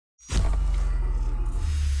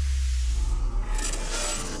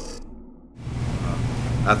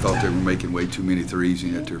I thought they were making way too many threes,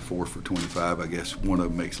 and yet they're 4 for 25. I guess one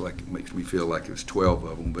of them makes me feel like it was 12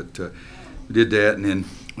 of them. But we did that, and then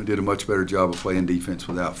we did a much better job of playing defense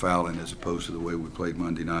without fouling as opposed to the way we played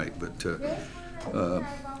Monday night. But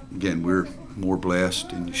again, we're more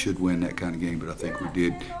blessed, and you should win that kind of game. But I think we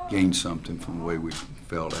did gain something from the way we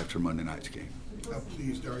felt after Monday night's game. How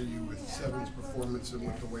pleased are you with Seven's performance and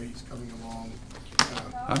with the way he's coming along?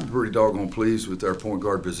 I'm pretty doggone pleased with our point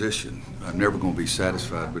guard position. I'm never going to be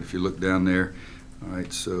satisfied, but if you look down there, all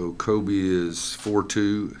right, so Kobe is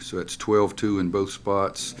 4-2, so that's 12-2 in both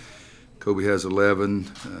spots. Kobe has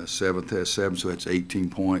 11, Seventh has 7, so that's 18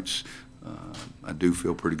 points. I do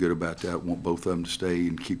feel pretty good about that. I want both of them to stay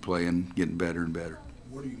and keep playing, getting better and better.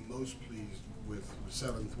 What are you most pleased with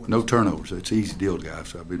Seventh? No turnovers. It's an easy deal, guys.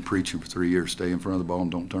 So I've been preaching for 3 years. Stay in front of the ball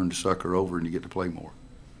and don't turn the sucker over, and you get to play more.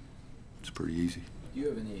 It's pretty easy. Do you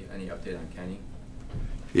have any update on Kenny?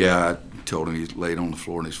 Yeah, I told him he's laid on the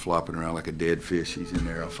floor and he's flopping around like a dead fish. He's in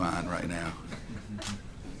there fine right now.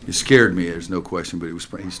 It scared me, there's no question, but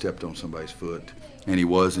he stepped on somebody's foot, and he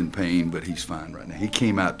was in pain, but he's fine right now. He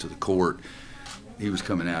came out to the court. He was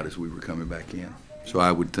coming out as we were coming back in. So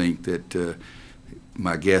I would think that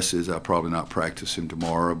my guess is I'll probably not practice him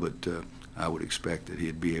tomorrow, but I would expect that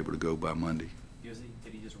he'd be able to go by Monday.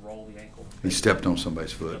 Did he just roll the ankle? He stepped on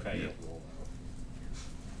somebody's foot. Okay, yeah.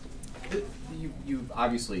 You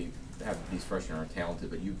obviously have these freshmen are talented,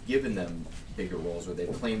 but you've given them bigger roles, or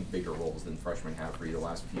they've claimed bigger roles than freshmen have for you the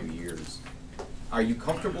last few years. Are you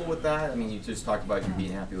comfortable with that? I mean, you just talked about you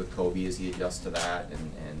being happy with Kobe as he adjusts to that,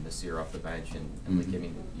 and Nasir off the bench, and like, I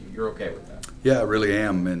mean, you're okay with that? Yeah, I really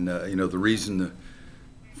am, and you know, the reason the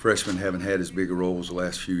freshmen haven't had as big a roles the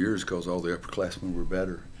last few years is because all the upperclassmen were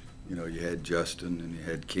better. You know, you had Justin, and you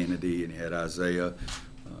had Kennedy, and you had Isaiah,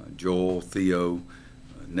 Joel, Theo,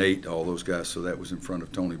 Nate, all those guys, so that was in front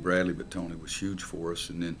of Tony Bradley, but Tony was huge for us.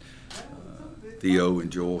 And then Theo and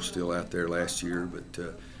Joel still out there last year,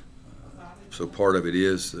 but so part of it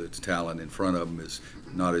is the talent in front of them is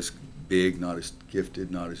not as big, not as gifted,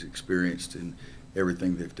 not as experienced in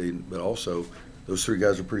everything they've done, but also those three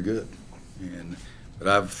guys are pretty good. But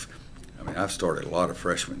I've started a lot of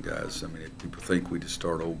freshman guys. I mean, people think we just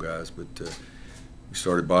start old guys, but we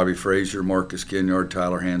started Bobby Frazier, Marcus Ginyard,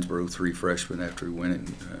 Tyler Hansborough, 3 freshmen after we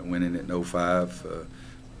went in at 05.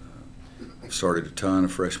 Started a ton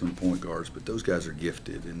of freshman point guards, but those guys are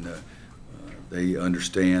gifted, and they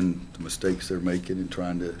understand the mistakes they're making and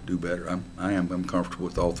trying to do better. I'm comfortable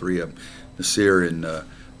with all 3 of them. Nasir and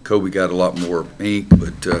Kobe got a lot more ink,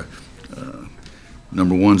 but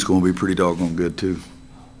number 1's going to be pretty doggone good too.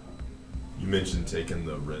 You mentioned taking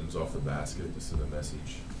the rims off the basket to send a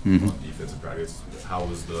message on defensive practice. How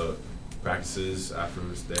was the practices after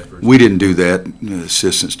the effort? We didn't do that. The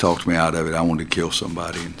assistants talked me out of it. I wanted to kill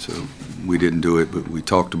somebody, and so we didn't do it. But we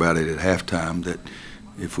talked about it at halftime that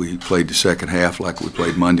if we played the second half like we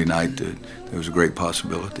played Monday night, that there was a great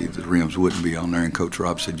possibility that the rims wouldn't be on there. And Coach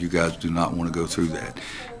Rob said, "You guys do not want to go through that."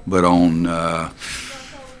 But on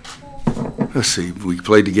let's see, we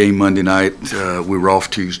played the game Monday night. We were off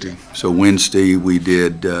Tuesday. So Wednesday we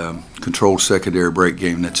did controlled secondary break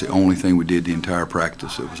game. That's the only thing we did the entire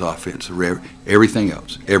practice. It was offensive. Everything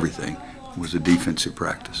else, everything was a defensive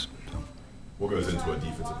practice. So, what goes into a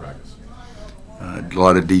defensive practice? A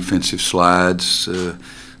lot of defensive slides, a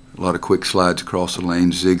lot of quick slides across the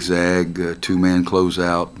lane, zigzag, two-man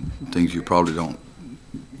closeout, things you probably don't.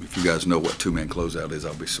 If you guys know what two-man closeout is,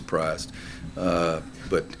 I'll be surprised.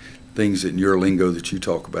 But things in your lingo that you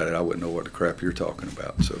talk about it, I wouldn't know what the crap you're talking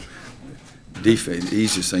about. So defense, the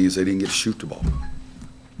easiest thing is they didn't get to shoot the ball.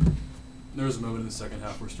 There was a moment in the second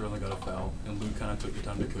half where Sterling got a foul, and Luke kind of took the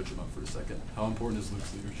time to coach him up for a second. How important is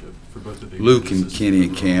Luke's leadership for both the big Luke and Kenny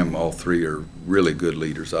and Cam, all 3 are really good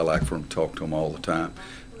leaders. I like for them to talk to them all the time.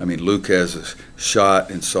 I mean, Luke has a shot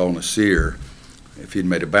and saw Nasir. If he'd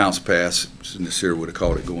made a bounce pass, Nasir would have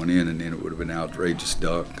caught it going in, and then it would have been an outrageous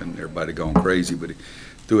dunk, and everybody gone crazy. But he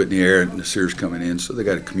threw it in the air, and Nasir's coming in, so they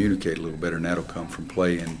got to communicate a little better, and that'll come from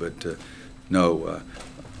playing. But no,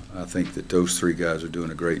 I think that those 3 guys are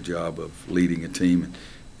doing a great job of leading a team,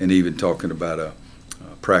 and even talking about a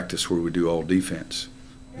practice where we do all defense.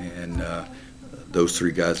 And those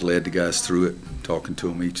 3 guys led the guys through it, talking to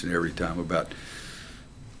them each and every time about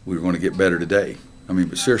we were going to get better today. I mean,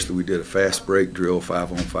 but seriously, we did a fast break drill,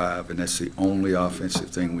 5-on-5, and that's the only offensive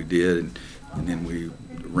thing we did. And then we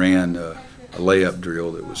ran a layup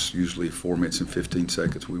drill that was usually 4 minutes and 15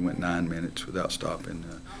 seconds. We went 9 minutes without stopping.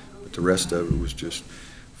 But the rest of it was just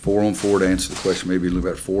 4-on-4 to answer the question, maybe a little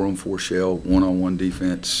bit 4-on-4 shell, 1-on-1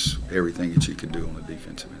 defense, everything that you can do on the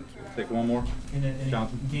defensive end. Take one more. In a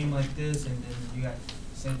game like this, and then you got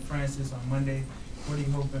St. Francis on Monday, What are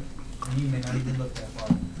you hoping? And you may not even look that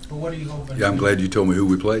far. But what are you hoping? Yeah, I'm glad you told me who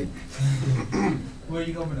we played. What are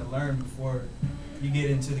you hoping to learn before you get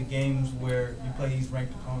into the games where you play these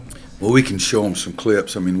ranked opponents? Well, we can show them some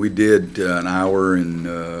clips. I mean, we did an hour and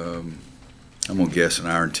I'm going to guess an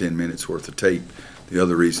hour and 10 minutes worth of tape. The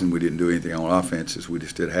other reason we didn't do anything on offense is we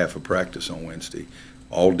just did half a practice on Wednesday,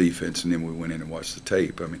 all defense, and then we went in and watched the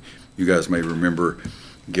tape. I mean, you guys may remember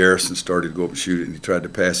Garrison started to go up and shoot it, and he tried to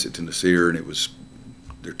pass it to Nasir, and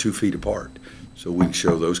they're 2 feet apart. So we can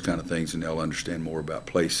show those kind of things, and they'll understand more about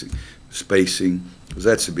placing, spacing, because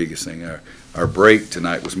that's the biggest thing. Our break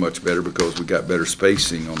tonight was much better because we got better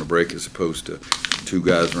spacing on the break as opposed to 2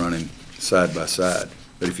 guys running side by side.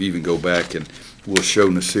 But if you even go back and we'll show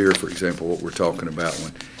Nasir, for example, what we're talking about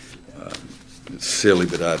when it's silly,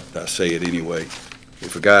 but I say it anyway.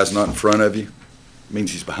 If a guy's not in front of you, it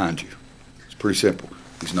means he's behind you. It's pretty simple.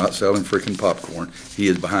 He's not selling freaking popcorn. He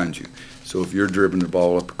is behind you. So if you're dribbling the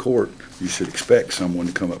ball up the court, you should expect someone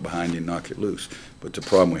to come up behind you and knock it loose. But the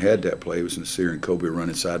problem we had that play was Nasir and Kobe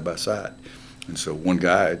running side by side. And so one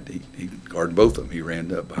guy, he guarded both of them. He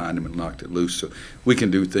ran up behind him and knocked it loose. So we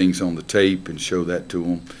can do things on the tape and show that to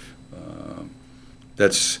them.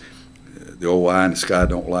 That's the old eye in the sky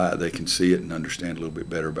don't lie. They can see it and understand a little bit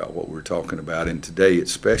better about what we're talking about. And today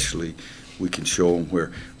especially, we can show them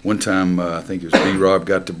where one time I think it was B-Rob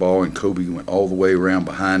got the ball and Kobe went all the way around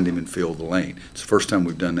behind him and filled the lane. It's the first time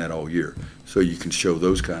we've done that all year. So you can show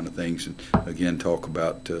those kind of things and, again, talk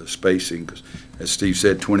about spacing because, as Steve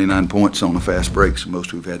said, 29 points on a fast break, so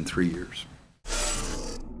most we've had in 3 years.